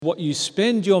What you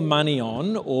spend your money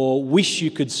on or wish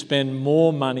you could spend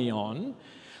more money on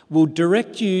will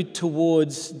direct you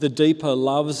towards the deeper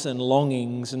loves and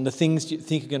longings and the things you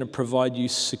think are going to provide you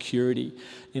security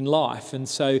in life. And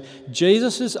so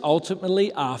Jesus is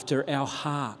ultimately after our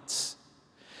hearts.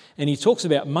 And he talks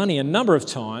about money a number of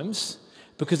times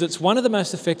because it's one of the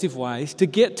most effective ways to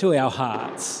get to our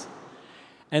hearts.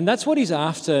 And that's what he's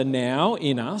after now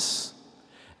in us.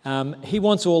 He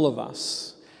wants all of us.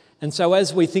 And so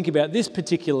as we think about this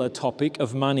particular topic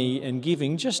of money and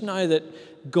giving, just know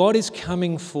that God is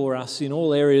coming for us in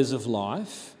all areas of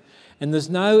life, and there's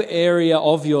no area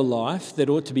of your life that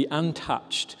ought to be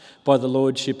untouched by the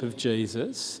Lordship of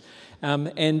Jesus.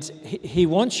 And he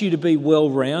wants you to be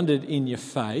well-rounded in your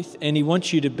faith, and he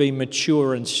wants you to be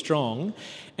mature and strong.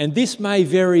 And this may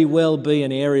very well be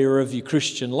an area of your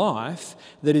Christian life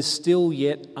that is still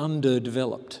yet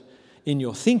underdeveloped in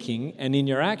your thinking and in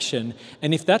your action.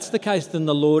 And if that's the case, then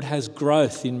the Lord has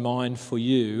growth in mind for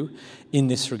you in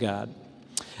this regard.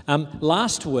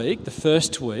 Last week, the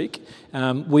first week,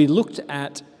 we looked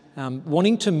at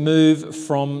wanting to move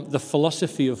from the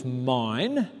philosophy of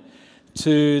mine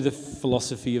to the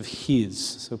philosophy of his.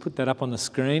 So put that up on the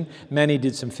screen. Manny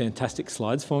did some fantastic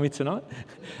slides for me tonight.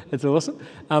 That's awesome.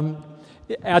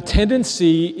 Our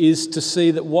tendency is to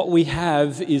see that what we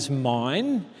have is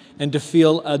mine, and to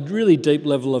feel a really deep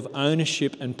level of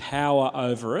ownership and power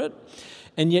over it.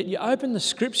 And yet you open the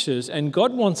scriptures and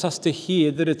God wants us to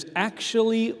hear that it's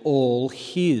actually all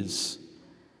his.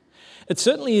 It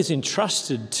certainly is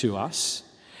entrusted to us.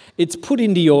 It's put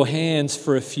into your hands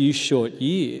for a few short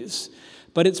years,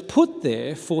 but it's put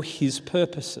there for his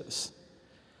purposes.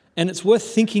 And it's worth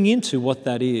thinking into what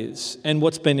that is and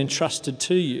what's been entrusted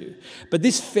to you. But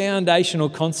this foundational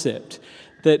concept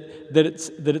that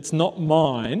it's not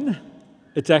mine,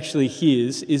 it's actually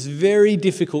his, is very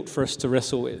difficult for us to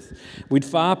wrestle with. We'd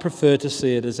far prefer to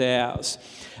see it as ours.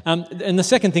 And the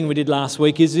second thing we did last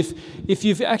week is if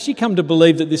you've actually come to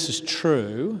believe that this is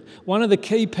true, one of the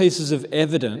key pieces of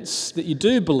evidence that you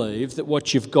do believe that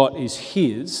what you've got is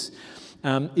his,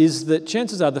 is that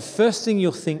chances are the first thing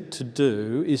you'll think to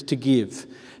do is to give.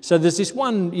 So there's this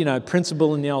one,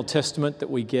 principle in the Old Testament that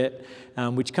we get,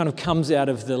 which kind of comes out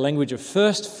of the language of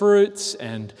first fruits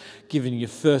and giving your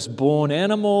firstborn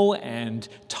animal and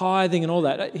tithing and all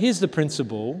that. Here's the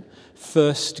principle: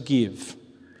 first give.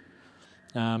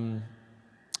 I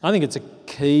think it's a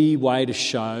key way to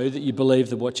show that you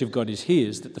believe that what you've got is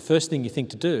his, that the first thing you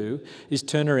think to do is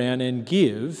turn around and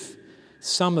give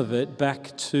some of it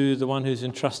back to the one who's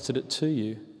entrusted it to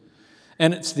you.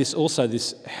 And it's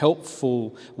this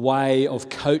helpful way of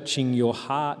coaching your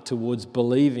heart towards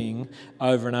believing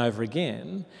over and over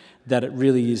again that it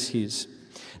really is his.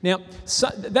 Now, so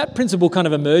that principle kind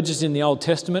of emerges in the Old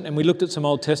Testament, and we looked at some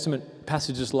Old Testament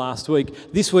passages last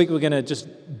week. This week we're going to just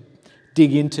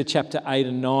dig into chapter 8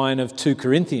 and 9 of 2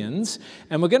 Corinthians,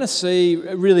 and we're going to see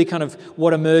really kind of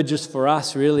what emerges for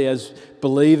us really as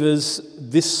believers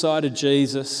this side of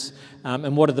Jesus,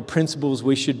 and what are the principles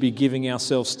we should be giving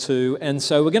ourselves to. And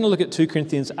so we're going to look at 2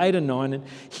 Corinthians 8 and 9. And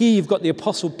here you've got the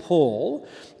Apostle Paul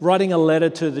writing a letter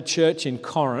to the church in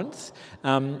Corinth,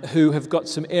 who have got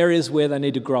some areas where they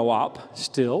need to grow up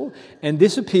still. And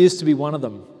this appears to be one of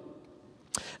them.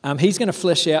 He's going to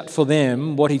flesh out for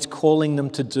them what he's calling them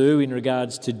to do in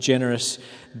regards to generous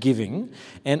giving.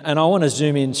 And I want to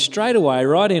zoom in straight away,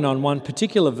 right in on one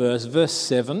particular verse, verse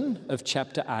 7 of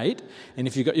chapter 8. And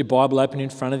if you've got your Bible open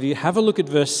in front of you, have a look at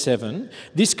verse 7.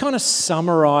 This kind of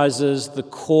summarises the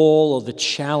call or the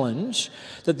challenge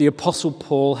that the Apostle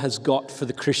Paul has got for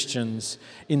the Christians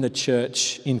in the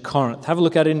church in Corinth. Have a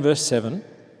look at it in verse 7.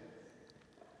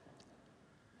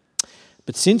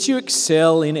 But since you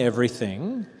excel in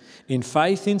everything, in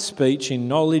faith, in speech, in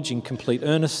knowledge, in complete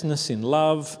earnestness, in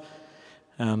love,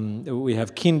 we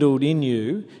have kindled in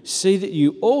you, see that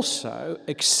you also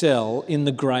excel in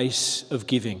the grace of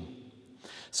giving.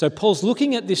 So Paul's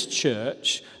looking at this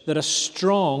church that are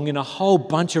strong in a whole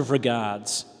bunch of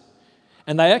regards.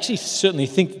 And they actually certainly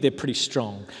think that they're pretty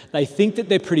strong. They think that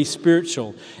they're pretty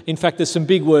spiritual. In fact, there's some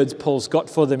big words Paul's got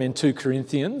for them in 2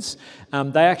 Corinthians.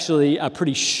 They actually are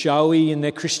pretty showy in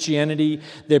their Christianity.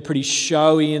 They're pretty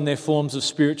showy in their forms of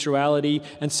spirituality.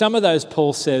 And some of those,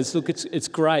 Paul says, look, it's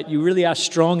great. You really are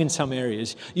strong in some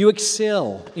areas. You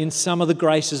excel in some of the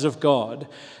graces of God.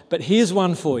 But here's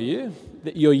one for you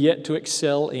that you're yet to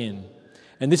excel in.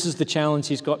 And this is the challenge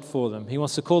he's got for them. He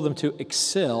wants to call them to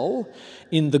excel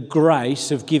in the grace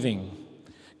of giving.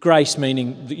 Grace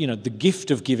meaning, the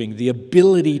gift of giving, the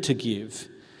ability to give.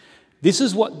 This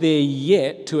is what they're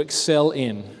yet to excel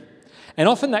in. And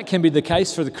often that can be the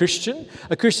case for the Christian.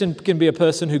 A Christian can be a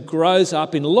person who grows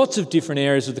up in lots of different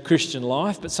areas of the Christian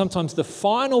life, but sometimes the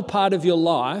final part of your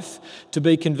life to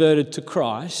be converted to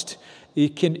Christ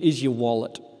is your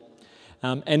wallet.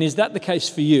 And is that the case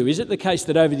for you? Is it the case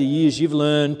that over the years you've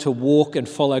learned to walk and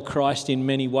follow Christ in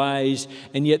many ways,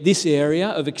 and yet this area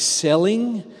of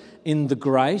excelling in the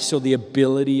grace or the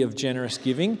ability of generous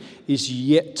giving is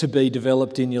yet to be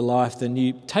developed in your life? Then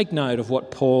you take note of what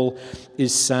Paul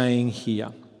is saying here.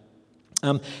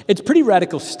 It's pretty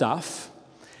radical stuff.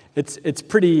 It's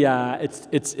pretty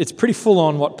full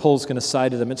on what Paul's going to say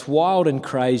to them. It's wild and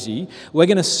crazy. We're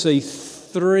going to see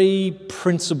 3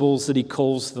 principles that he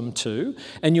calls them to.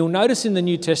 And you'll notice in the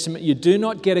New Testament, you do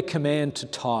not get a command to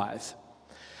tithe.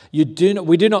 We do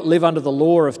not live under the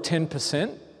law of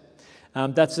 10%.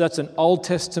 That's an Old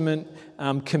Testament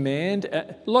command.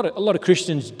 A lot of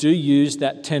Christians do use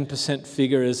that 10%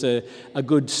 figure as a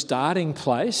good starting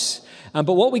place.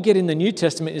 But what we get in the New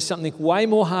Testament is something way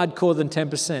more hardcore than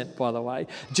 10%, by the way.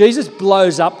 Jesus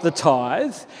blows up the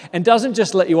tithe and doesn't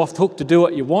just let you off the hook to do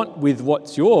what you want with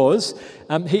what's yours.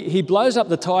 He blows up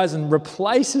the tithe and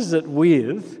replaces it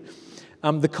with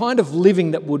the kind of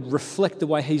living that would reflect the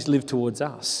way he's lived towards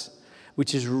us,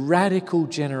 which is radical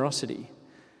generosity.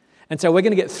 And so we're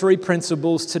going to get 3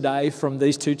 principles today from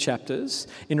these 2 chapters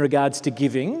in regards to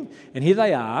giving. And here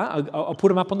they are. I'll put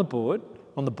them up on the board.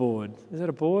 Is that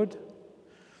a board?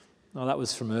 Oh, that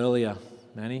was from earlier,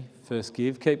 Manny. First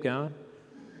give. Keep going.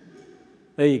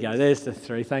 There you go. There's the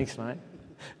 3. Thanks, mate.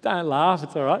 Don't laugh.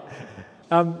 It's all right.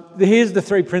 Here's the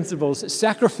 3 principles.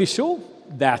 Sacrificial.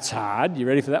 That's hard. You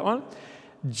ready for that one?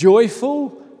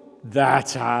 Joyful.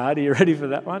 That's hard. Are you ready for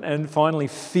that one? And finally,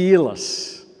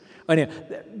 fearless. Anyhow,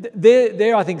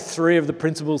 there I think 3 of the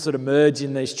principles that emerge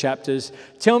in these chapters.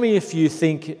 Tell me if you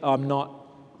think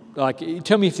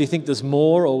tell me if you think there's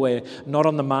more or we're not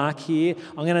on the mark here.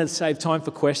 I'm going to save time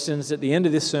for questions at the end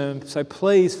of this sermon, so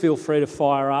please feel free to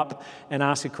fire up and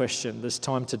ask a question. There's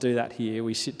time to do that here.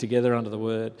 We sit together under the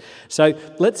Word. So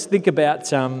let's think about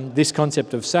this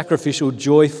concept of sacrificial,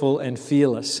 joyful and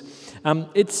fearless.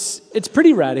 It's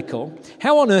pretty radical.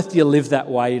 How on earth do you live that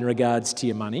way in regards to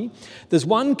your money? There's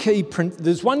one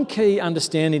key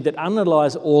understanding that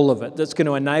underlies all of it that's going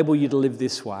to enable you to live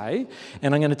this way,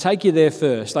 and I'm going to take you there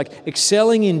first. Like,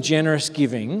 excelling in generous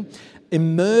giving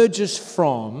emerges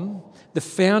from the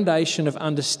foundation of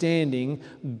understanding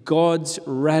God's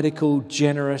radical,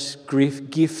 generous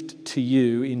gift to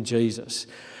you in Jesus.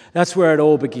 That's where it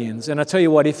all begins. And I tell you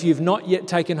what, if you've not yet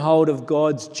taken hold of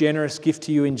God's generous gift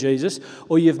to you in Jesus,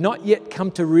 or you've not yet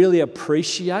come to really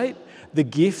appreciate the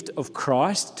gift of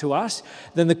Christ to us,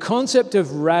 then the concept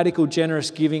of radical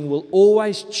generous giving will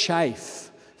always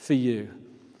chafe for you.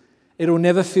 It'll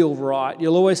never feel right.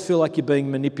 You'll always feel like you're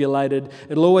being manipulated.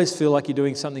 It'll always feel like you're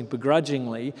doing something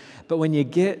begrudgingly. But when you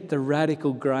get the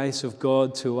radical grace of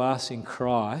God to us in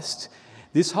Christ,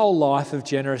 this whole life of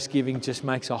generous giving just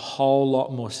makes a whole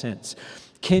lot more sense.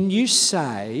 Can you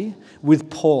say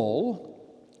with Paul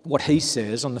what he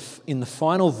says in the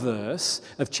final verse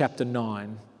of chapter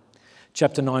 9?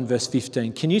 Chapter 9, verse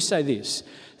 15. Can you say this?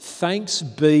 Thanks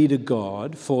be to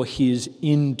God for his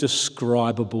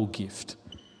indescribable gift.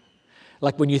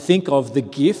 Like when you think of the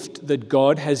gift that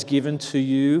God has given to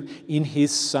you in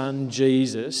his Son,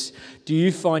 Jesus, do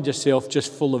you find yourself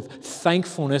just full of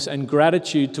thankfulness and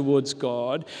gratitude towards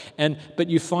God, but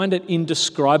you find it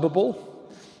indescribable?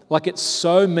 Like it's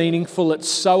so meaningful, it's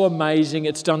so amazing,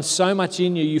 it's done so much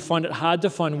in you, you find it hard to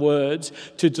find words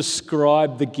to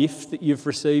describe the gift that you've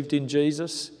received in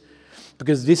Jesus?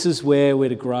 Because this is where we're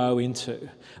to grow into.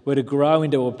 We're to grow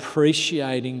into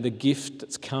appreciating the gift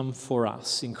that's come for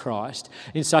us in Christ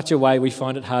in such a way we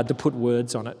find it hard to put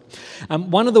words on it.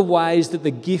 One of the ways that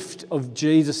the gift of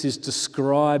Jesus is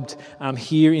described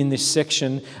here in this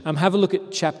section, have a look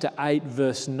at chapter 8,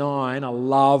 verse 9. I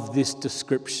love this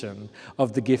description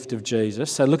of the gift of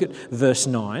Jesus. So look at verse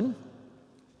 9.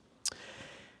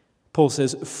 Paul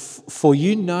says, "For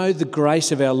you know the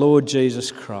grace of our Lord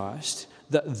Jesus Christ,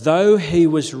 that though he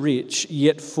was rich,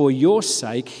 yet for your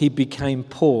sake he became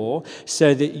poor,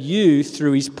 so that you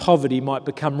through his poverty might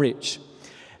become rich."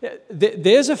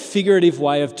 There's a figurative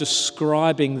way of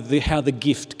describing how the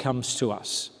gift comes to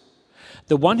us.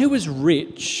 The one who was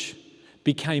rich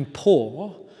became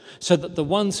poor, so that the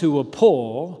ones who were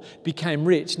poor became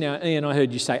rich. Now, Ian, I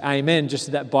heard you say amen just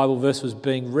as that Bible verse was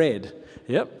being read.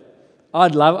 Yep. I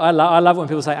love when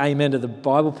people say amen to the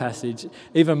Bible passage,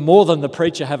 even more than the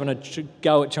preacher having a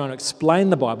go at trying to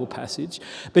explain the Bible passage.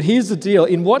 But here's the deal.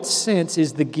 In what sense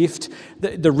is the gift,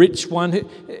 the rich one,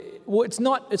 it's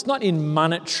not in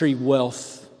monetary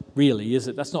wealth really, is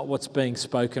it? That's not what's being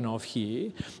spoken of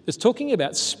here. It's talking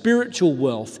about spiritual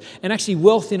wealth, and actually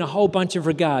wealth in a whole bunch of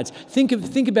regards. Think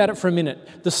about it for a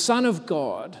minute. The Son of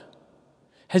God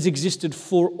has existed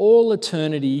for all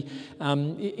eternity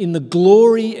in the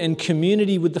glory and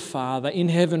community with the Father in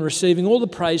heaven, receiving all the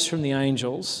praise from the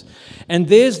angels. And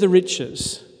there's the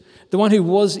riches. The one who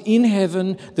was in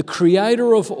heaven, the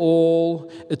creator of all,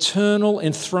 eternal,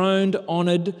 enthroned,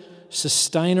 honoured,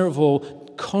 sustainer of all,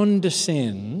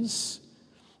 condescends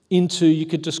into, you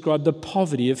could describe, the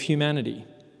poverty of humanity.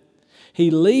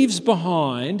 He leaves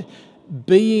behind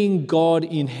being God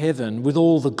in heaven with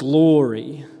all the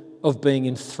glory of being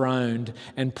enthroned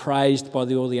and praised by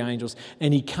all the angels.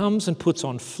 And he comes and puts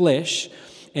on flesh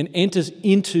and enters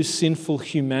into sinful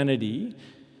humanity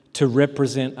to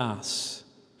represent us.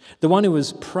 The one who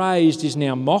was praised is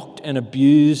now mocked and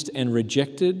abused and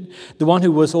rejected. The one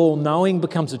who was all-knowing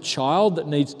becomes a child that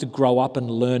needs to grow up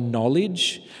and learn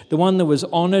knowledge. The one that was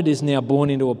honoured is now born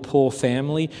into a poor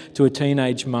family to a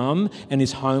teenage mum and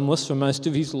is homeless for most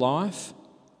of his life.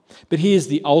 But here's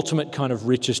the ultimate kind of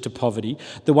riches to poverty.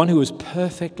 The one who was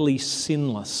perfectly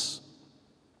sinless,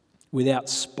 without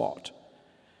spot,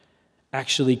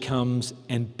 actually comes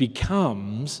and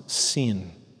becomes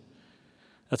sin.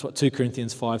 That's what 2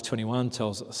 Corinthians 5:21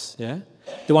 tells us, yeah?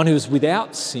 The one who was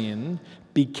without sin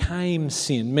became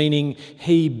sin, meaning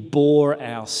he bore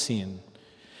our sin.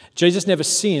 Jesus never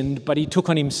sinned, but he took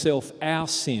on himself our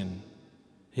sin.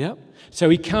 Yep. So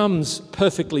he comes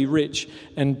perfectly rich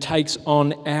and takes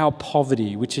on our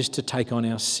poverty, which is to take on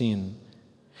our sin,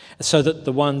 so that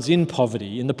the ones in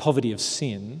the poverty of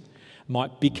sin,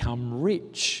 might become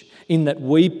rich, in that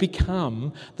we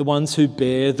become the ones who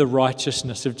bear the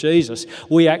righteousness of Jesus.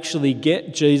 We actually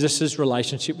get Jesus'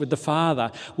 relationship with the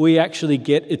Father. We actually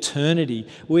get eternity.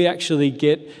 We actually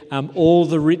get all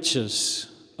the riches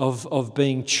of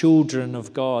being children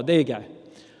of God. There you go.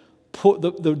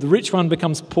 The rich one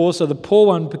becomes poor, so the poor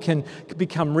one can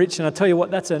become rich. And I tell you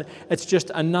what, it's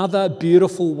just another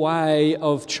beautiful way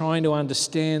of trying to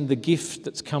understand the gift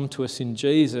that's come to us in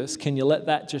Jesus. Can you let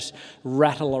that just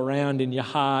rattle around in your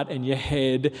heart and your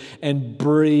head and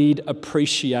breed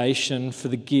appreciation for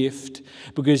the gift?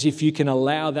 Because if you can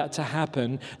allow that to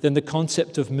happen, then the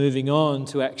concept of moving on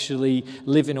to actually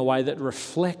live in a way that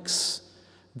reflects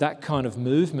that kind of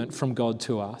movement from God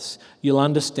to us, you'll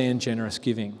understand generous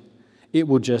giving. It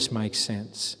will just make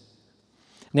sense.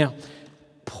 Now,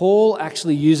 Paul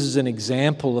actually uses an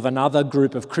example of another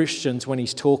group of Christians when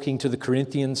he's talking to the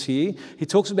Corinthians here. He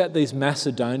talks about these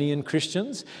Macedonian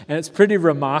Christians, and it's pretty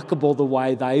remarkable the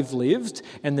way they've lived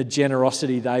and the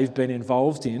generosity they've been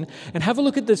involved in. And have a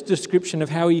look at this description of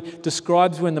how he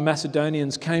describes when the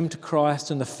Macedonians came to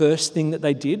Christ and the first thing that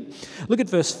they did. Look at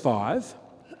verse 5.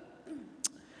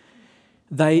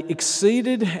 They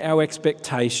exceeded our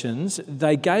expectations.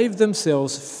 They gave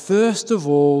themselves first of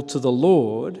all to the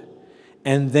Lord,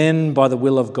 and then by the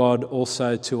will of God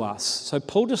also to us. So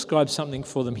Paul describes something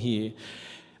for them here.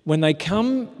 When they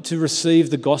come to receive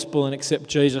the gospel and accept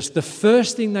Jesus, the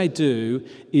first thing they do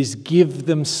is give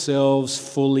themselves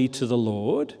fully to the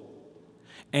Lord,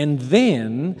 and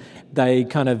then they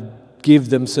kind of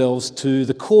give themselves to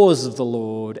the cause of the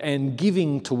Lord and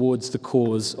giving towards the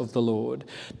cause of the Lord.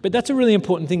 But that's a really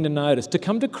important thing to notice. To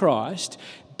come to Christ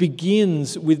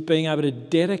begins with being able to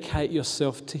dedicate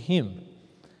yourself to Him.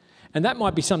 And that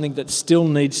might be something that still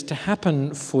needs to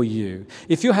happen for you.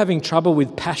 If you're having trouble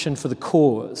with passion for the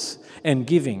cause and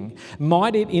giving,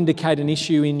 might it indicate an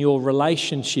issue in your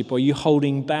relationship, or you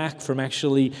holding back from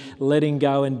actually letting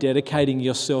go and dedicating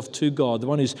yourself to God, the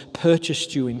one who's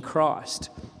purchased you in Christ?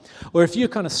 Or if you're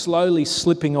kind of slowly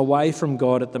slipping away from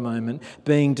God at the moment,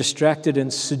 being distracted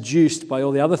and seduced by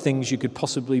all the other things you could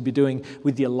possibly be doing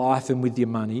with your life and with your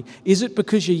money, is it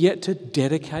because you're yet to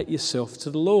dedicate yourself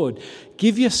to the Lord?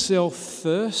 Give yourself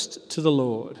first to the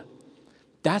Lord.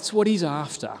 That's what He's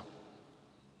after.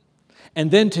 And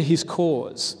then to His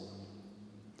cause.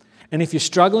 And if you're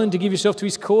struggling to give yourself to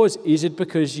His cause, is it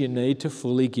because you need to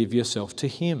fully give yourself to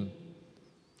Him?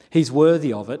 He's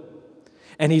worthy of it.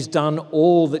 And He's done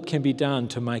all that can be done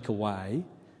to make a way.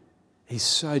 He's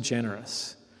so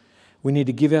generous. We need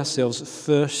to give ourselves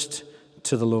first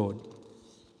to the Lord.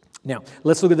 Now,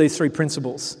 let's look at these three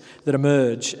principles that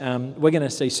emerge. We're going to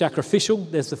see sacrificial.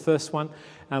 There's the first one.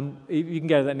 You can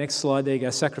go to that next slide. There you go,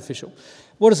 sacrificial.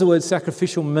 What does the word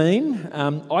sacrificial mean?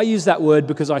 I use that word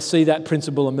because I see that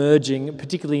principle emerging,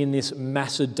 particularly in this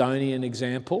Macedonian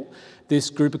example,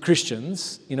 this group of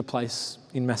Christians in a place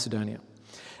in Macedonia.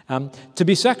 To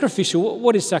be sacrificial,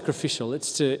 what is sacrificial?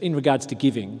 It's in regards to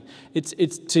giving.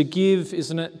 It's to give,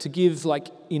 isn't it? To give like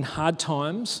in hard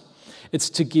times. It's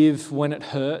to give when it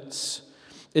hurts.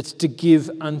 It's to give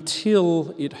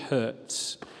until it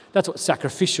hurts. That's what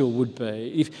sacrificial would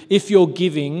be. If your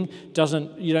giving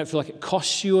you don't feel like it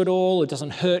costs you at all, it doesn't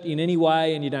hurt in any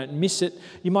way and you don't miss it,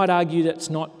 you might argue that's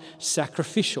not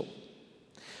sacrificial.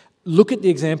 Look at the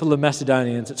example of the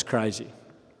Macedonians, it's crazy.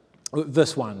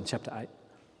 Verse 1, chapter 8.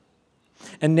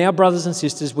 And now, brothers and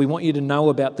sisters, we want you to know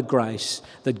about the grace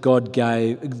that God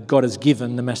has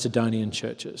given the Macedonian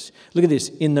churches. Look at this.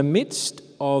 In the midst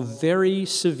of very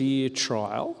severe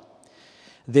trial,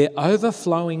 their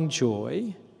overflowing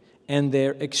joy and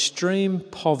their extreme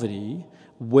poverty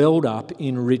welled up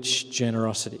in rich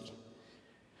generosity.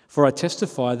 For I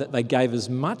testify that they gave as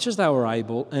much as they were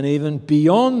able and even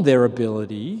beyond their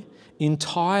ability,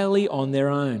 entirely on their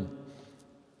own.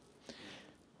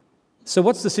 So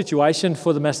what's the situation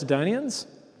for the Macedonians?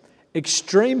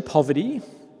 Extreme poverty,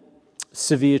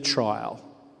 severe trial.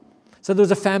 So there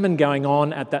was a famine going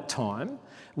on at that time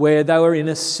where they were in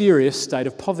a serious state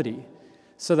of poverty.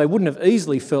 So they wouldn't have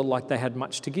easily felt like they had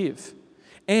much to give.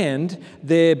 And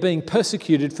they're being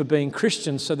persecuted for being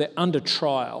Christians, so they're under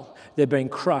trial. They're being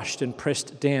crushed and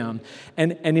pressed down.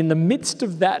 And in the midst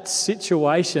of that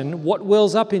situation, what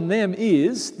wells up in them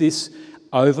is this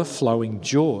overflowing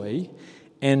joy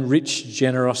and rich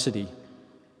generosity.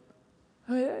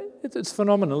 It's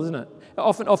phenomenal, isn't it?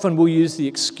 Often we'll use the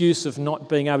excuse of not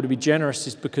being able to be generous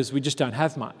is because we just don't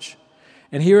have much.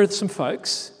 And here are some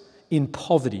folks in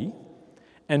poverty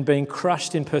and being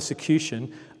crushed in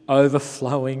persecution,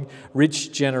 overflowing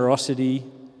rich generosity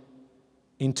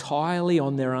entirely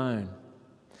on their own.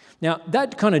 Now,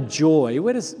 that kind of joy,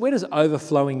 where does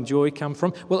overflowing joy come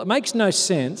from? Well, it makes no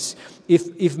sense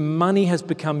if money has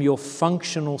become your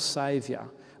functional saviour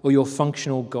or your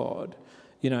functional God,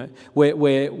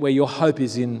 where your hope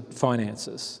is in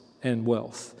finances and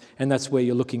wealth, and that's where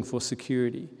you're looking for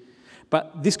security.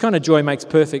 But this kind of joy makes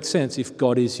perfect sense if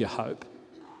God is your hope,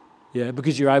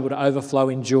 because you're able to overflow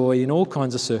in joy in all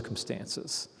kinds of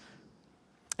circumstances.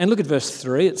 And look at verse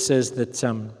 3, it says that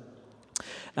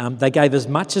they gave as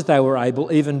much as they were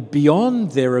able, even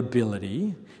beyond their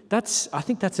ability. I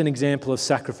think that's an example of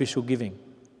sacrificial giving.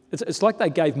 It's like they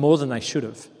gave more than they should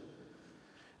have.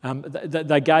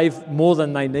 They gave more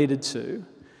than they needed to,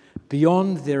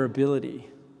 beyond their ability.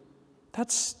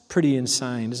 That's pretty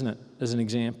insane, isn't it, as an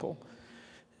example?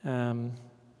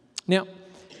 Now,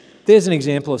 there's an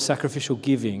example of sacrificial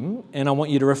giving, and I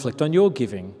want you to reflect on your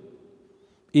giving.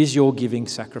 Is your giving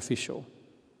sacrificial?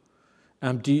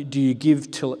 Do you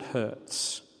give till it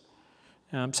hurts?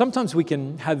 Sometimes we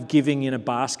can have giving in a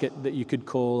basket that you could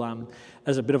call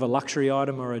as a bit of a luxury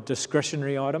item or a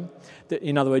discretionary item.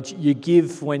 In other words, you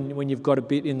give when you've got a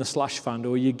bit in the slush fund,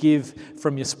 or you give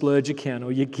from your splurge account,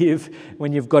 or you give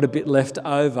when you've got a bit left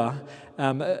over.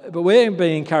 But we're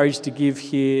being encouraged to give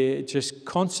here just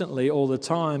constantly, all the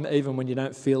time, even when you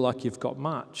don't feel like you've got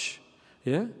much.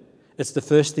 Yeah? It's the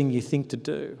first thing you think to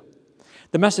do.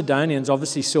 The Macedonians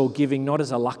obviously saw giving not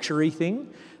as a luxury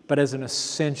thing, but as an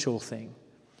essential thing,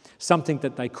 something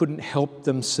that they couldn't help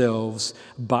themselves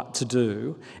but to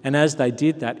do. And as they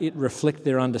did that, it reflected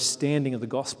their understanding of the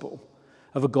gospel,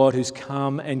 of a God who's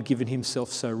come and given himself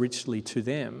so richly to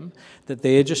them that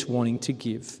they're just wanting to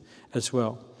give as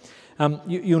well.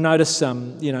 You'll notice,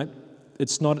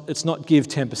 it's not give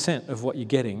 10% of what you're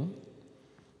getting.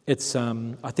 It's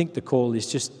I think the call is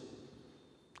just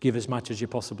give as much as you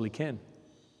possibly can.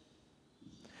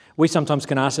 We sometimes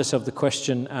can ask ourselves the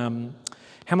question,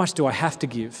 how much do I have to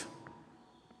give?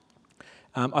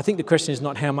 I think the question is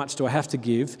not how much do I have to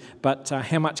give, but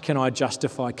how much can I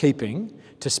justify keeping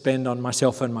to spend on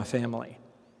myself and my family?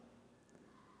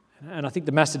 And I think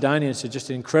the Macedonians are just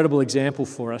an incredible example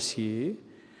for us here.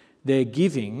 They're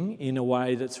giving in a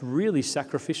way that's really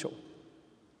sacrificial,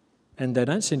 and they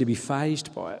don't seem to be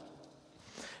fazed by it.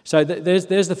 So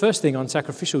there's the first thing on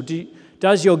sacrificial.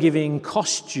 Does your giving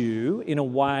cost you in a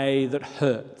way that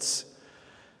hurts?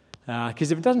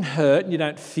 Because if it doesn't hurt and you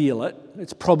don't feel it,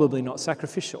 it's probably not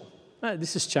sacrificial. No,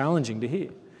 this is challenging to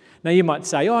hear. Now you might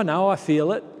say, oh no, I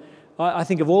feel it. I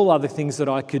think of all other things that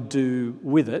I could do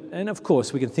with it. And of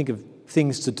course we can think of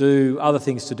things to do, other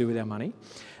things to do with our money.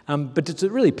 But does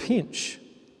it really pinch?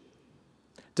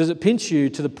 Does it pinch you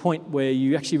to the point where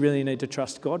you actually really need to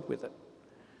trust God with it?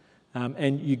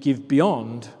 And you give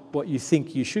beyond what you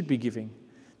think you should be giving.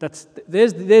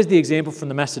 There's the example from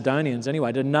the Macedonians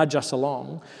anyway, to nudge us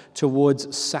along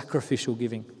towards sacrificial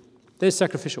giving. There's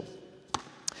sacrificial.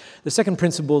 The second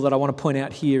principle that I want to point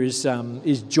out here is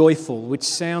joyful, which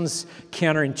sounds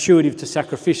counterintuitive to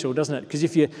sacrificial, doesn't it? Because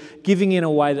if you're giving in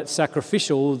a way that's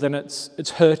sacrificial, then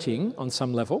it's hurting on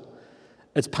some level.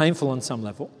 It's painful on some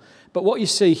level. But what you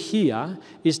see here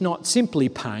is not simply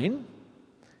pain.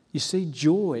 You see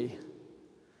joy,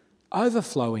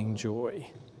 overflowing joy.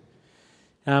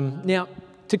 Now,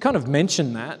 to kind of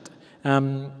mention that,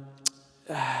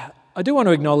 I do want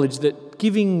to acknowledge that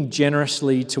giving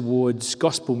generously towards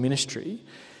gospel ministry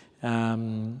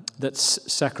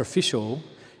that's sacrificial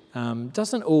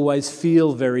doesn't always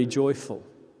feel very joyful.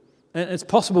 And it's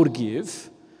possible to give,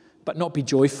 but not be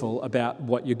joyful about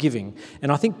what you're giving.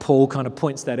 And I think Paul kind of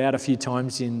points that out a few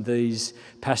times in these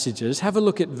passages. Have a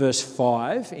look at verse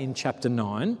 5 in chapter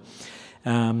 9.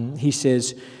 He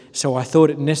says, "So I thought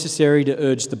it necessary to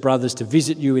urge the brothers to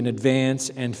visit you in advance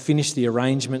and finish the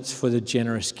arrangements for the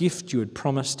generous gift you had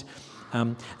promised.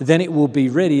 Then it will be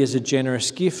ready as a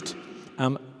generous gift,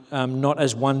 not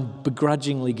as one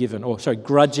grudgingly given.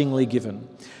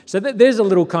 So there's a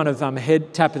little kind of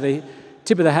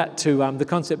tip of the hat to the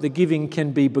concept that giving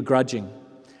can be begrudging,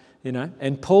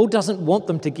 And Paul doesn't want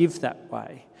them to give that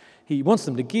way. He wants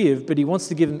them to give, but he wants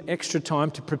to give them extra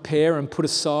time to prepare and put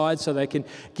aside so they can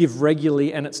give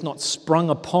regularly and it's not sprung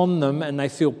upon them and they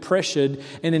feel pressured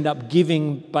and end up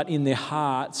giving, but in their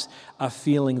hearts are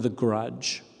feeling the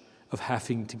grudge of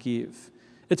having to give.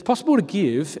 It's possible to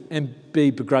give and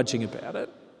be begrudging about it.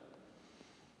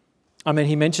 I mean,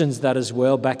 he mentions that as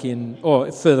well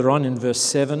further on in verse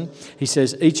 7. He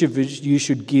says, each of you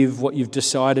should give what you've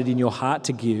decided in your heart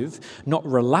to give, not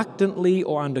reluctantly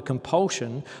or under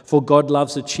compulsion, for God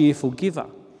loves a cheerful giver.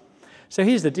 So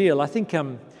here's the deal. I think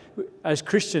as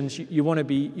Christians, you want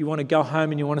to go home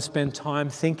and you want to spend time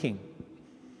thinking.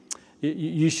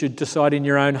 You should decide in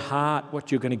your own heart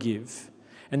what you're going to give.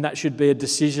 And that should be a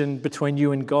decision between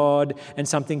you and God and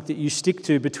something that you stick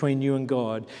to between you and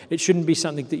God. It shouldn't be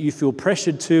something that you feel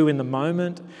pressured to in the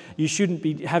moment. You shouldn't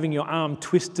be having your arm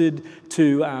twisted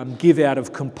to give out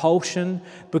of compulsion,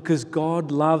 because God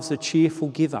loves a cheerful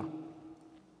giver.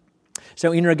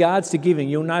 So in regards to giving,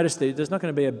 you'll notice that there's not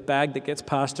going to be a bag that gets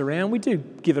passed around. We do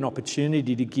give an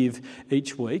opportunity to give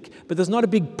each week, but there's not a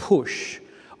big push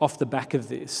off the back of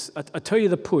this. I tell you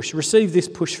the push. Receive this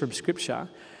push from Scripture.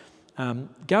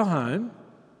 Go home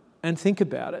and think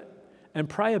about it and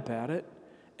pray about it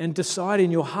and decide in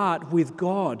your heart with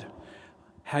God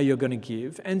how you're going to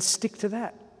give, and stick to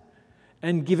that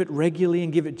and give it regularly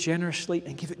and give it generously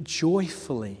and give it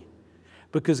joyfully,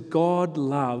 because God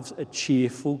loves a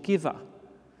cheerful giver.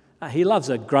 He loves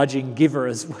a grudging giver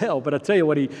as well, but I tell you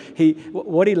what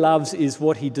he loves is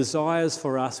what he desires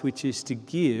for us, which is to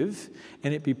give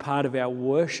and it be part of our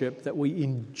worship that we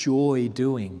enjoy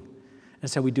doing. And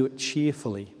so we do it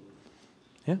cheerfully.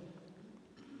 Yeah?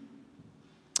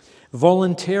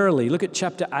 Voluntarily. Look at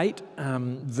chapter 8,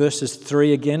 verses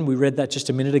 3 again. We read that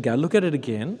just a minute ago. Look at it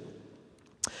again.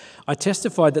 I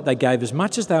testified that they gave as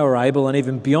much as they were able, and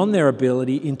even beyond their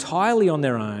ability, entirely on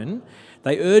their own.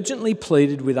 They urgently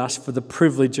pleaded with us for the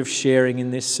privilege of sharing in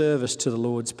this service to the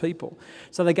Lord's people.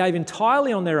 So they gave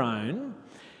entirely on their own,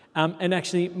 and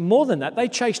actually more than that, they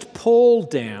chased Paul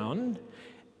down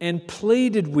and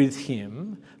pleaded with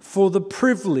him for the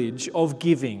privilege of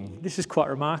giving. This is quite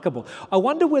remarkable. I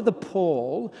wonder whether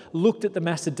Paul looked at the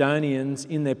Macedonians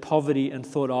in their poverty and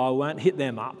thought, I won't hit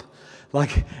them up.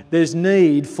 Like, there's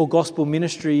need for gospel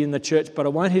ministry in the church, but I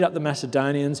won't hit up the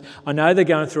Macedonians. I know they're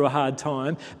going through a hard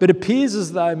time, but it appears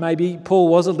as though maybe Paul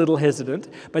was a little hesitant,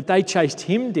 but they chased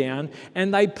him down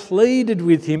and they pleaded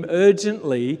with him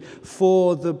urgently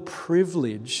for the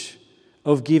privilege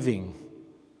of giving.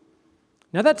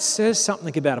 Now that says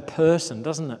something about a person,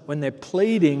 doesn't it? When they're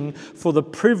pleading for the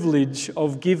privilege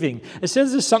of giving. It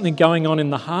says there's something going on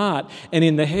in the heart and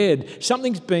in the head.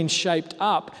 Something's been shaped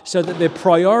up so that their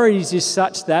priorities is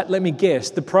such that, let me guess,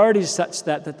 the priorities is such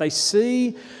that they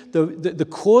see the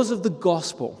cause of the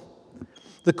gospel,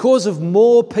 the cause of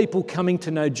more people coming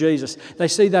to know Jesus. They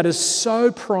see that as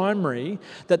so primary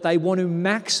that they want to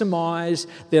maximise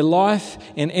their life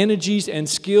and energies and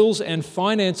skills and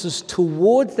finances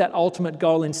towards that ultimate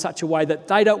goal in such a way that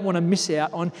they don't want to miss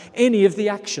out on any of the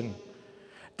action.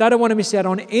 They don't want to miss out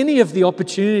on any of the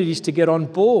opportunities to get on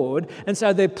board. And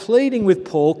so they're pleading with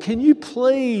Paul, can you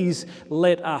please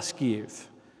let us give?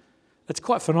 It's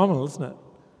quite phenomenal, isn't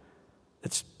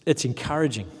it? It's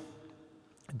encouraging.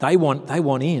 They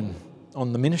want in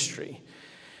on the ministry.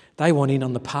 They want in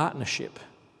on the partnership.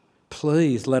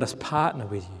 Please let us partner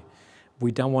with you.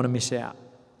 We don't want to miss out.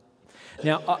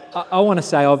 Now, I want to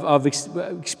say I've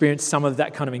experienced some of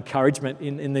that kind of encouragement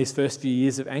in these first few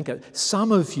years of Anchor.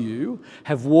 Some of you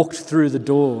have walked through the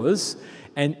doors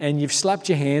and you've slapped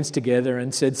your hands together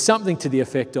and said something to the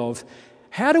effect of,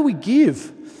 how do we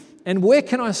give? And where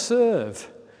can I serve?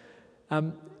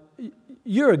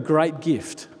 You're a great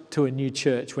gift to a new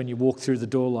church when you walk through the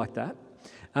door like that.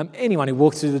 Anyone who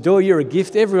walks through the door, you're a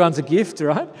gift. Everyone's a gift,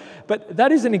 right? But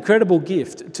that is an incredible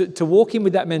gift. To walk in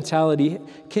with that mentality,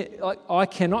 I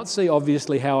cannot see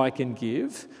obviously how I can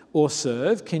give or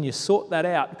serve. Can you sort that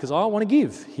out? Because I want to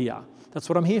give here. That's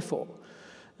what I'm here for.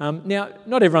 Now,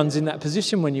 not everyone's in that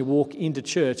position when you walk into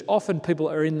church. Often people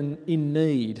are in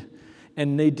need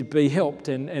and need to be helped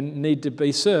and need to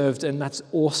be served, and that's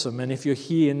awesome. And if you're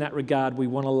here in that regard, we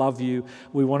want to love you,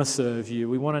 we want to serve you,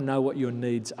 we want to know what your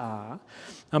needs are.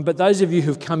 But those of you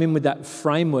who've come in with that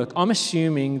framework, I'm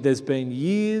assuming there's been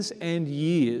years and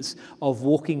years of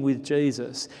walking with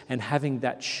Jesus and having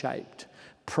that shaped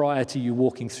prior to you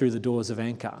walking through the doors of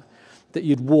Anchor, that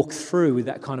you'd walk through with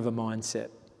that kind of a mindset.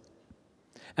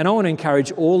 And I want to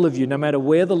encourage all of you, no matter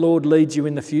where the Lord leads you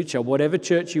in the future, whatever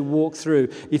church you walk through,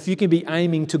 if you can be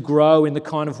aiming to grow in the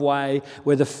kind of way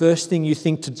where the first thing you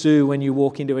think to do when you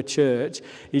walk into a church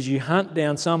is you hunt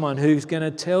down someone who's going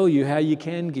to tell you how you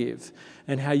can give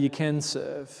and how you can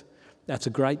serve. That's a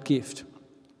great gift.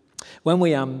 When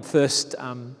we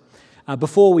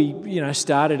before we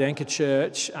started Anchor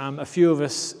Church, a few of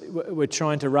us were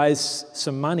trying to raise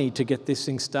some money to get this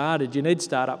thing started. You need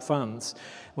start-up funds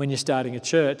when you're starting a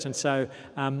church. And so,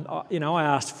 I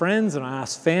asked friends and I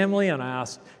asked family and I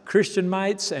asked Christian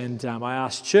mates and I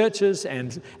asked churches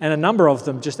and a number of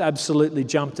them just absolutely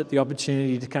jumped at the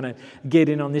opportunity to kind of get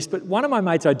in on this. But one of my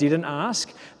mates I didn't ask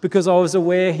because I was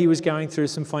aware he was going through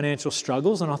some financial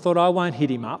struggles and I thought I won't hit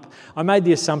him up. I made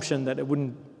the assumption that it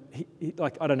wouldn't, it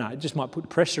just might put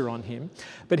pressure on him.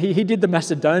 But he did the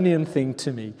Macedonian thing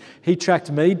to me. He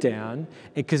tracked me down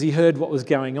because he heard what was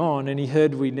going on and he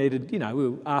heard we needed, we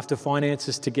were after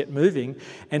finances to get moving.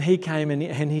 And he came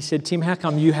and he said, "Tim, how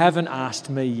come you haven't asked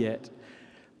me yet?"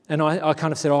 And I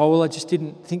kind of said, I just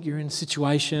didn't think you're in a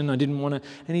situation. I didn't want to.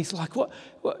 And he's like, what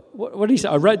did he say?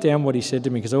 I wrote down what he said to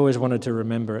me because I always wanted to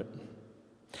remember it.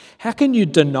 "How can you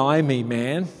deny me,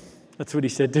 man?" That's what he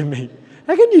said to me.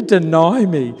 "How can you deny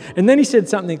me?" And then he said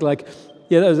something like,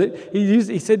 that was it.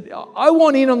 He said, "I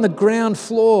want in on the ground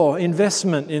floor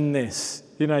investment in this."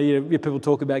 People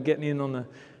talk about getting in on the...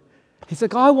 He's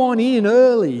like, "I want in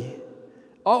early.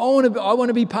 I want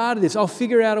to be part of this. I'll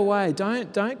figure out a way.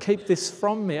 Don't keep this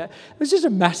from me." It was just a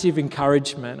massive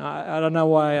encouragement. I don't know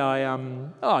why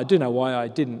I do know why I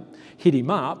didn't hit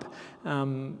him up.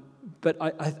 But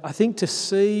I think to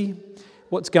see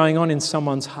what's going on in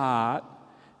someone's heart,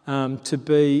 to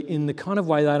be in the kind of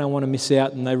way they don't want to miss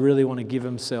out and they really want to give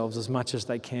themselves as much as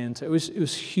they can. So it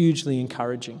was hugely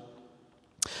encouraging.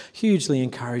 Hugely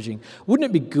encouraging. Wouldn't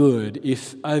it be good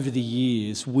if over the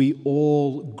years we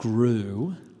all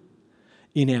grew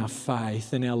in our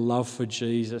faith and our love for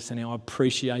Jesus and our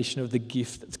appreciation of the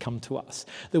gift that's come to us?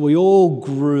 That we all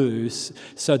grew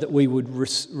so that we would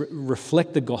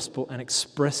reflect the gospel and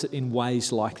express it in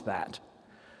ways like that,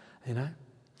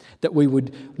 That we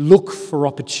would look for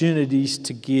opportunities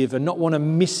to give and not want to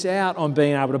miss out on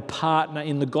being able to partner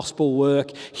in the gospel work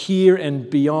here and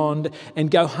beyond and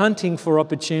go hunting for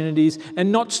opportunities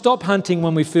and not stop hunting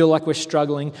when we feel like we're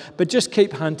struggling, but just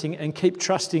keep hunting and keep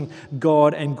trusting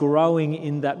God and growing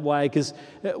in that way. Because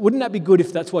wouldn't that be good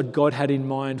if that's what God had in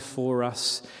mind for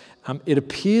us? It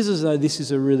appears as though this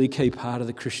is a really key part of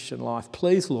the Christian life.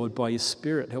 Please, Lord, by your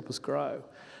Spirit, help us grow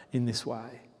in this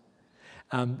way.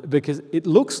 Because it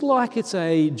looks like it's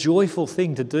a joyful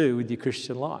thing to do with your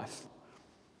Christian life.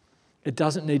 It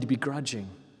doesn't need to be grudging.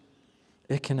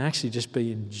 It can actually just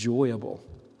be enjoyable.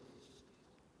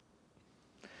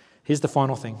 Here's the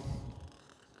final thing.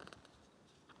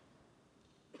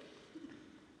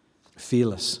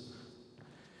 Fearless.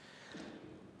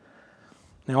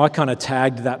 Now, I kind of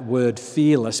tagged that word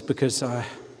fearless because I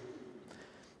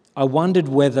wondered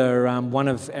whether one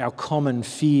of our common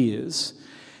fears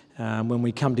when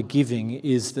we come to giving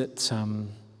is that,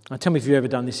 tell me if you've ever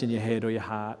done this in your head or your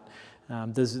heart.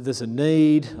 There's a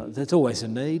need, there's always a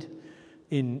need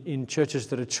in churches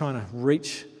that are trying to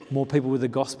reach more people with the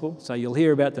gospel. So you'll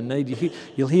hear about the need.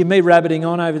 You'll hear me rabbiting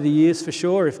on over the years for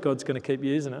sure if God's going to keep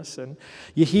using us. And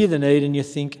you hear the need and you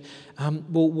think,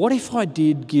 what if I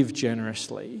did give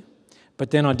generously, but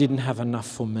then I didn't have enough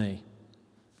for me?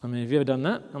 Have you ever done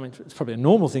that? It's probably a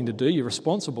normal thing to do. You're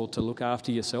responsible to look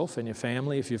after yourself and your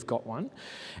family if you've got one.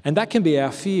 And that can be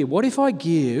our fear. What if I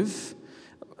give,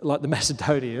 like the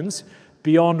Macedonians,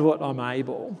 beyond what I'm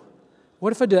able?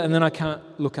 What if I do that and then I can't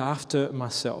look after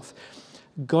myself?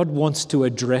 God wants to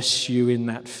address you in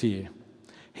that fear.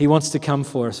 He wants to come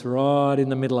for us right in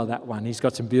the middle of that one. He's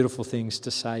got some beautiful things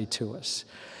to say to us.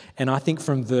 And I think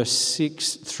from verse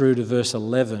 6 through to verse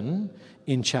 11...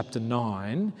 in chapter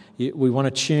 9, we want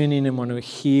to tune in and want to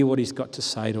hear what he's got to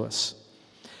say to us.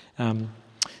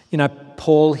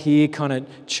 Paul here kind of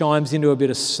chimes into a bit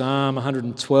of Psalm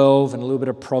 112 and a little bit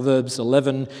of Proverbs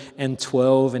 11 and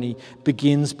 12, and he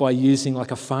begins by using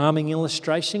like a farming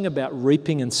illustration about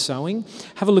reaping and sowing.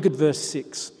 Have a look at verse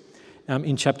 6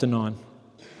 in chapter 9.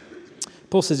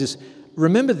 Paul says this,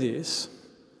 "Remember this,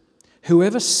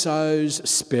 whoever sows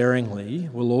sparingly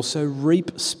will also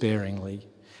reap sparingly,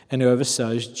 and whoever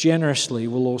sows generously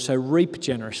will also reap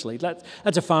generously."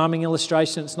 That's a farming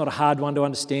illustration. It's not a hard one to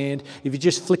understand. If you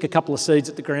just flick a couple of seeds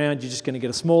at the ground, you're just going to get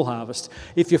a small harvest.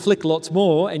 If you flick lots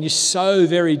more and you sow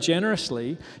very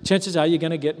generously, chances are you're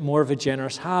going to get more of a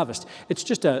generous harvest. It's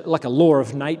just like a law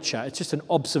of nature. It's just an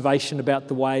observation about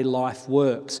the way life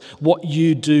works. What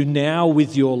you do now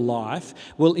with your life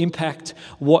will impact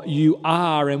what you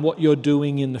are and what you're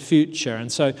doing in the future. And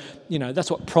so,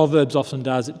 that's what Proverbs often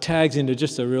does. It tags into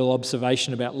just a real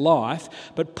observation about life.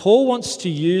 But Paul wants to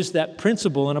use that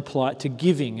principle and apply it to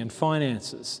giving and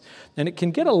finances. And it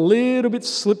can get a little bit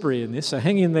slippery in this, so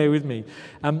hang in there with me.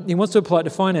 He wants to apply it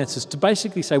to finances, to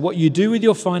basically say what you do with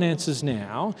your finances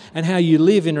now and how you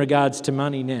live in regards to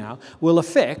money now will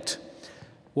affect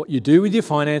what you do with your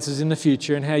finances in the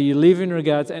future and how you live in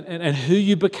regards and who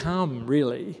you become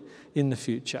really in the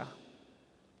future.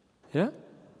 Yeah?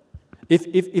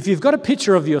 If you've got a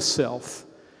picture of yourself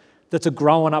that's a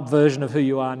grown-up version of who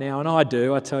you are now, and I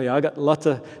tell you,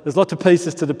 there's lots of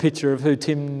pieces to the picture of who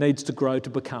Tim needs to grow to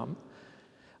become.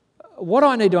 What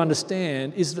I need to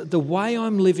understand is that the way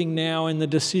I'm living now and the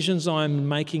decisions I'm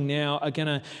making now are going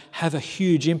to have a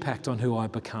huge impact on who I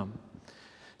become.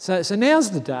 So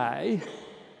now's the day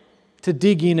to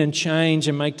dig in and change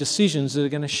and make decisions that are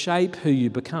going to shape who you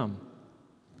become.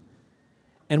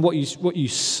 And what you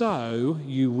sow,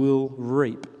 you will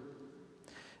reap.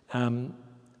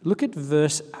 Look at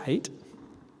verse 8.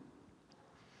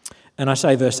 And I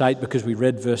say verse 8 because we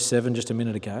read verse 7 just a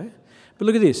minute ago. But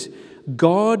look at this.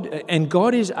 God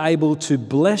is able to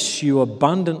bless you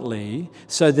abundantly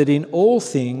so that in all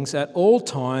things, at all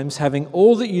times, having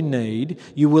all that you need,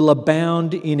 you will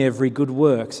abound in every good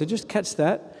work. So just catch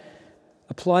that.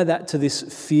 Apply that to this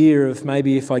fear of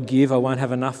maybe if I give, I won't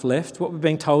have enough left. What we're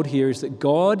being told here is that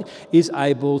God is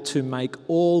able to make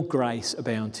all grace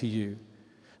abound to you.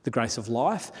 The grace of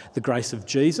life, the grace of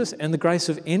Jesus, and the grace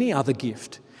of any other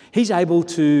gift. He's able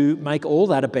to make all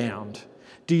that abound.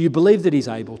 Do you believe that He's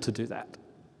able to do that?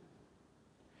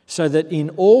 So that in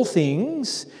all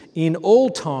things, in all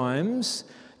times,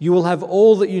 you will have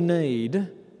all that you need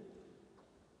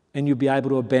and you'll be able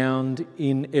to abound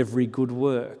in every good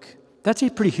work. That's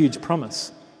a pretty huge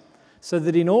promise. So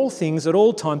that in all things, at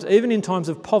all times, even in times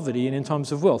of poverty and in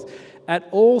times of wealth, at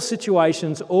all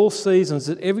situations, all seasons,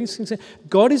 at everything,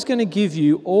 God is going to give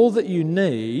you all that you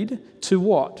need to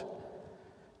what?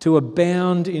 To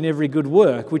abound in every good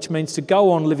work, which means to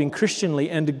go on living Christianly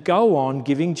and to go on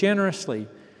giving generously.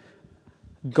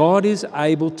 God is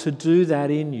able to do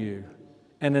that in you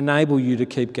and enable you to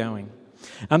keep going.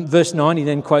 Verse 9, he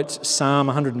then quotes Psalm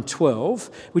 112,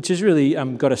 which has really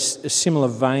got a similar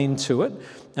vein to it.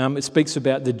 It speaks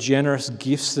about the generous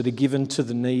gifts that are given to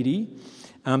the needy.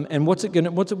 And what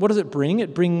does it bring?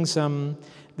 It brings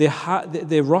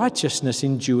their righteousness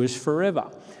endures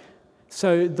forever.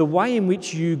 So the way in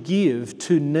which you give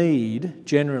to need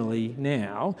generally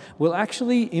now will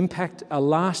actually impact a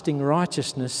lasting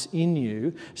righteousness in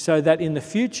you so that in the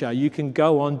future you can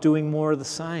go on doing more of the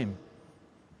same.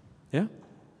 Yeah?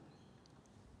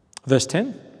 Verse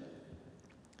 10.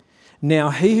 Now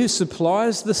he who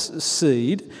supplies the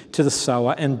seed to the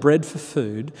sower and bread for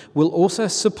food will also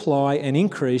supply and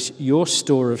increase your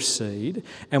store of seed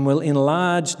and will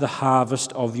enlarge the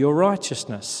harvest of your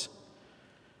righteousness.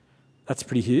 That's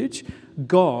pretty huge.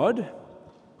 God,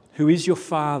 who is your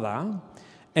Father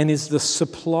and is the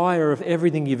supplier of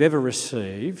everything you've ever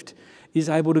received, is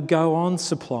able to go on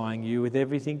supplying you with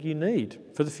everything you need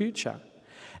for the future.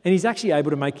 And He's actually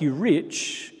able to make you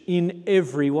rich in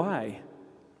every way.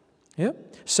 Yeah?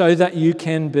 So that you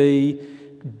can be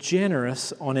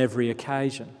generous on every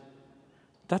occasion.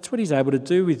 That's what He's able to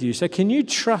do with you. So can you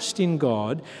trust in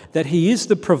God that He is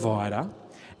the provider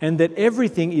and that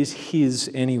everything is His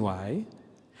anyway?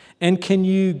 And can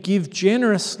you give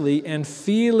generously and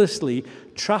fearlessly,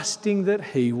 trusting that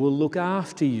He will look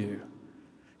after you?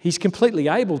 He's completely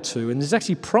able to, and there's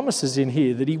actually promises in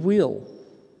here that He will.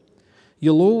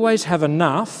 You'll always have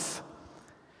enough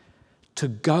to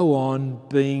go on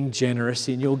being generous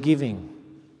in your giving.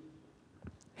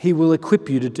 He will equip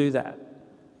you to do that.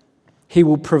 He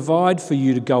will provide for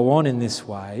you to go on in this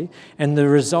way, and the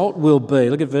result will be,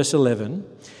 look at verse 11,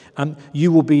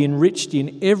 you will be enriched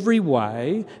in every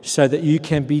way so that you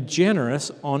can be generous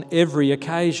on every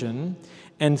occasion,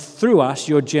 and through us,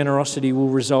 your generosity will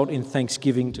result in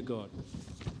thanksgiving to God.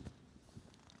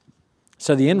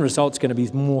 So the end result's going to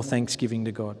be more thanksgiving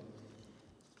to God.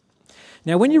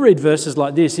 Now, when you read verses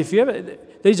like this,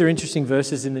 these are interesting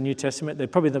verses in the New Testament. They're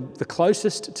probably the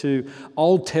closest to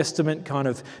Old Testament kind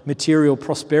of material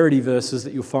prosperity verses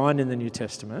that you'll find in the New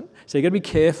Testament. So you've got to be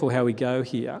careful how we go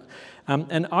here.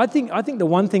 And I think the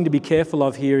one thing to be careful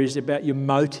of here is about your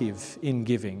motive in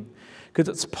giving. Because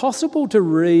it's possible to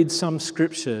read some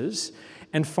scriptures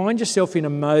and find yourself in a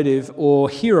motive or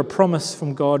hear a promise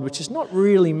from God which is not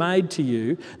really made to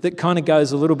you, that kind of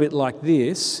goes a little bit like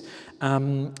this.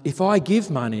 If I give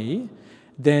money,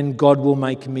 then God will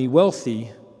make me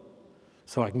wealthy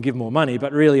so I can give more money,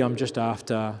 but really I'm just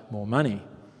after more money.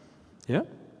 Yeah?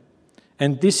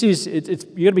 And this is,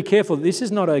 you've got to be careful, this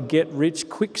is not a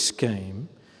get-rich-quick scheme,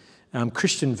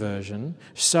 Christian version,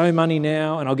 sow money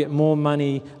now and I'll get more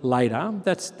money later.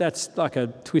 That's like a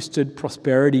twisted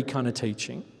prosperity kind of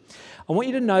teaching. I want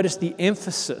you to notice the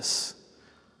emphasis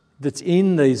that's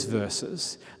in these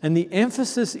verses, and the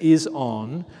emphasis is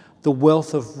on the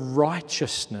wealth of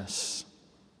righteousness.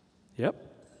 Yep,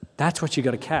 that's what you've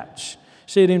got to catch.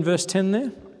 See it in verse 10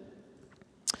 there?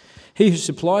 He who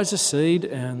supplies the seed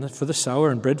and for the sower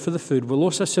and bread for the food will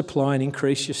also supply and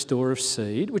increase your store of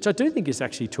seed, which I do think is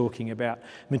actually talking about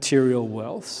material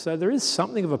wealth. So there is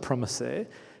something of a promise there.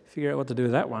 Figure out what to do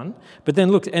with that one. But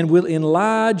then look, and will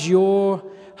enlarge your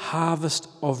harvest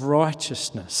of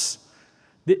righteousness.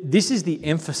 This is the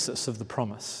emphasis of the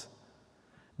promise.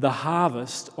 The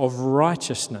harvest of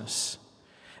righteousness,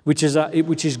 which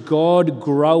is God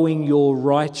growing your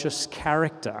righteous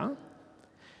character,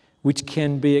 which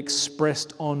can be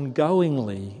expressed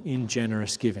ongoingly in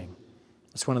generous giving.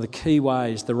 It's one of the key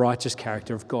ways the righteous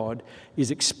character of God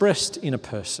is expressed in a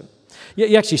person.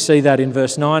 You actually see that in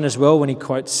verse 9 as well when he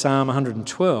quotes Psalm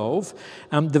 112.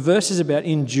 The verse is about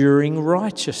enduring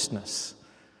righteousness.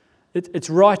 It's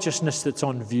righteousness that's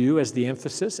on view as the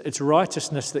emphasis. It's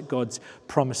righteousness that God's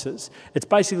promises. It's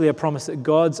basically a promise that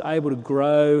God's able to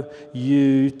grow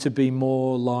you to be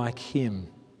more like him,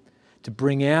 to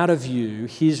bring out of you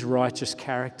his righteous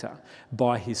character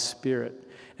by his Spirit.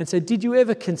 And so did you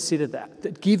ever consider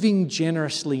that giving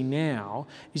generously now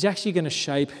is actually going to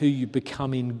shape who you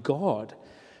become in God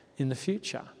in the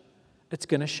future? It's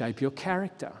going to shape your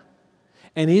character.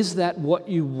 And is that what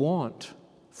you want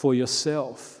for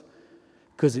yourself?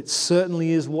 Because it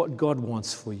certainly is what God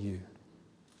wants for you.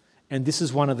 And this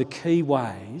is one of the key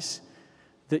ways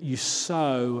that you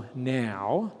sow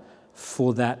now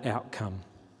for that outcome.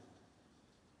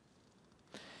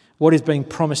 What is being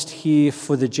promised here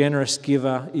for the generous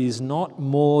giver is not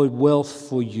more wealth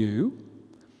for you,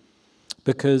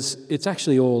 because it's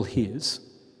actually all his.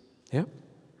 Yeah?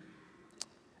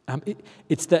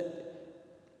 It's that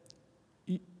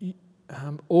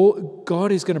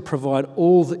God is going to provide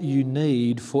all that you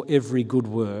need for every good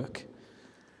work,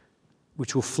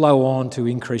 which will flow on to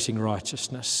increasing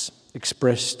righteousness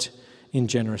expressed in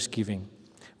generous giving,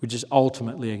 which is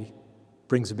ultimately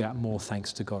brings about more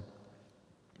thanks to God.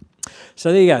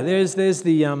 So there you go. There's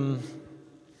the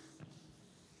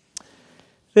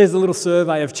little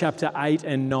survey of chapter 8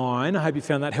 and 9. I hope you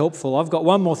found that helpful. I've got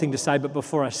one more thing to say, but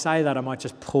before I say that, I might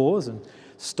just pause and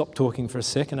stop talking for a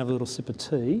second, have a little sip of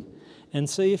tea, and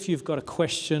see if you've got a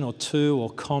question or two or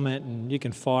comment, and you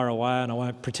can fire away, and I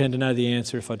won't pretend to know the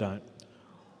answer if I don't.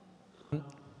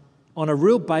 On a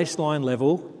real baseline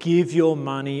level, give your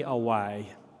money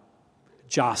away.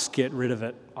 Just get rid of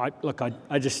it.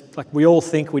 We all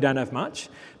think we don't have much,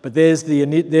 but there's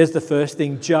the first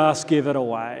thing, just give it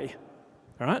away.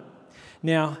 All right?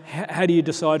 Now, how do you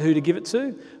decide who to give it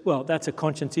to? Well, that's a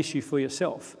conscience issue for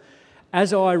yourself.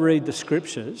 As I read the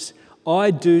scriptures,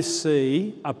 I do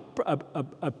see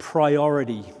a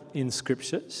priority in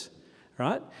scriptures,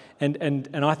 right? And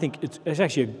I think it's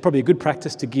actually probably a good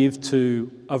practice to give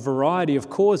to a variety of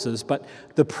causes, but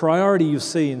the priority you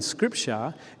see in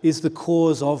scripture is the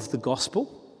cause of the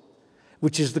gospel,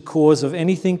 which is the cause of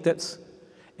anything that's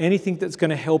going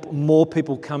to help more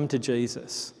people come to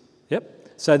Jesus. Yep.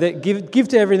 So that give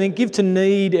to everything, give to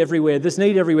need everywhere. There's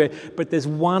need everywhere, but there's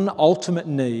one ultimate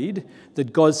need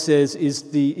that God says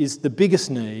is the biggest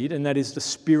need, and that is the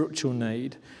spiritual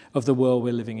need of the world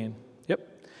we're living in. Yep.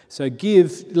 So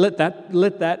let that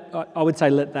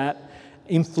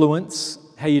influence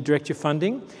how you direct your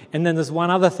funding. And then there's one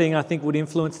other thing I think would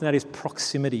influence, and that is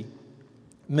proximity.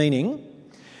 Meaning,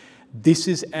 this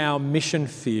is our mission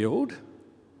field.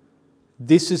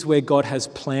 This is where God has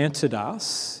planted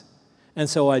us. And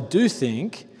so I do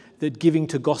think that giving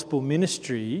to gospel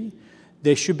ministry,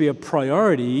 there should be a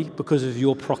priority because of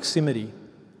your proximity.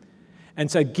 And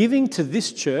so giving to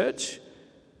this church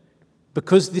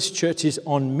because this church is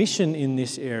on mission in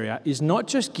this area, is not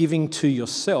just giving to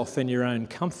yourself and your own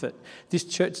comfort. This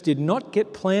church did not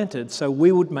get planted so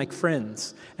we would make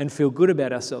friends and feel good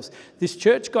about ourselves. This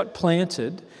church got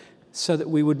planted so that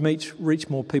we would reach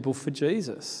more people for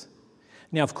Jesus.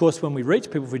 Now, of course, when we reach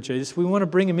people for Jesus, we want to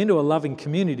bring them into a loving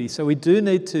community. So we do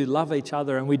need to love each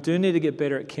other and we do need to get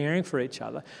better at caring for each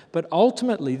other. But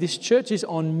ultimately, this church is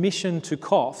on mission to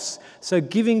Coffs. So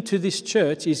giving to this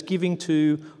church is giving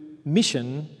to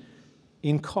mission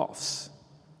in Coffs.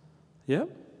 Yeah?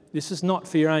 This is not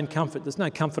for your own comfort. There's no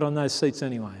comfort on those seats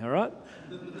anyway, all right?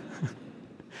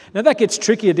 Now, that gets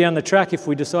trickier down the track if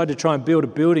we decide to try and build a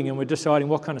building and we're deciding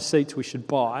what kind of seats we should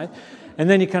buy. And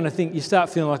then you kind of think, you start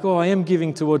feeling like, oh, I am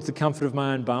giving towards the comfort of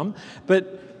my own bum.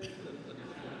 But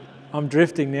I'm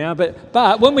drifting now.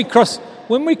 But when we cross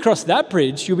that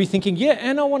bridge, you'll be thinking, yeah,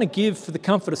 and I want to give for the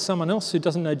comfort of someone else who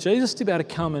doesn't know Jesus to be able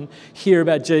to come and hear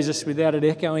about Jesus without it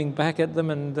echoing back at them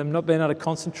and them not being able to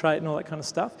concentrate and all that kind of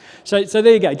stuff. So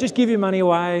there you go. Just give your money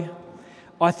away.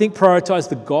 I think prioritise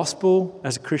the gospel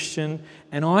as a Christian,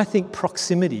 and I think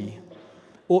proximity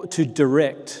ought to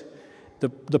direct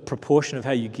the proportion of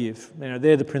how you give. You know,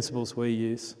 they're the principles we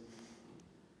use.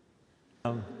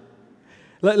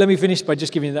 Let me finish by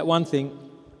just giving you that one thing.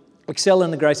 Excel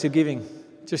in the grace of giving.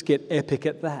 Just get epic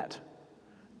at that.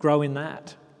 Grow in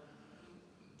that.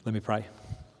 Let me pray.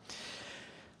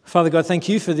 Father God, thank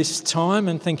you for this time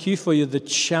and thank you for the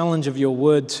challenge of your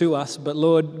word to us. But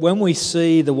Lord, when we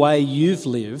see the way you've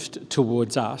lived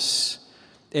towards us,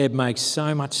 it makes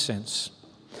so much sense.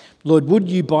 Lord, would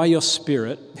you, by your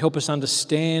Spirit, help us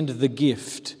understand the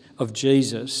gift of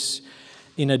Jesus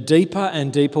in a deeper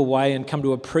and deeper way and come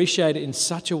to appreciate it in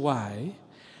such a way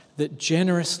that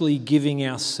generously giving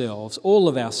ourselves, all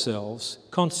of ourselves,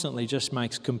 constantly just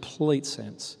makes complete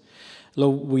sense.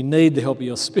 Lord, we need the help of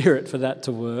your Spirit for that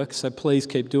to work, so please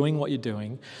keep doing what you're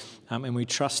doing. And we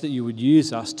trust that you would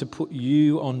use us to put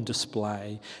you on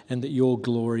display and that your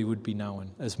glory would be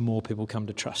known as more people come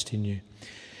to trust in you.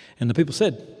 And the people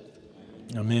said,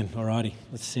 Amen. All righty,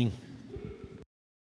 let's sing.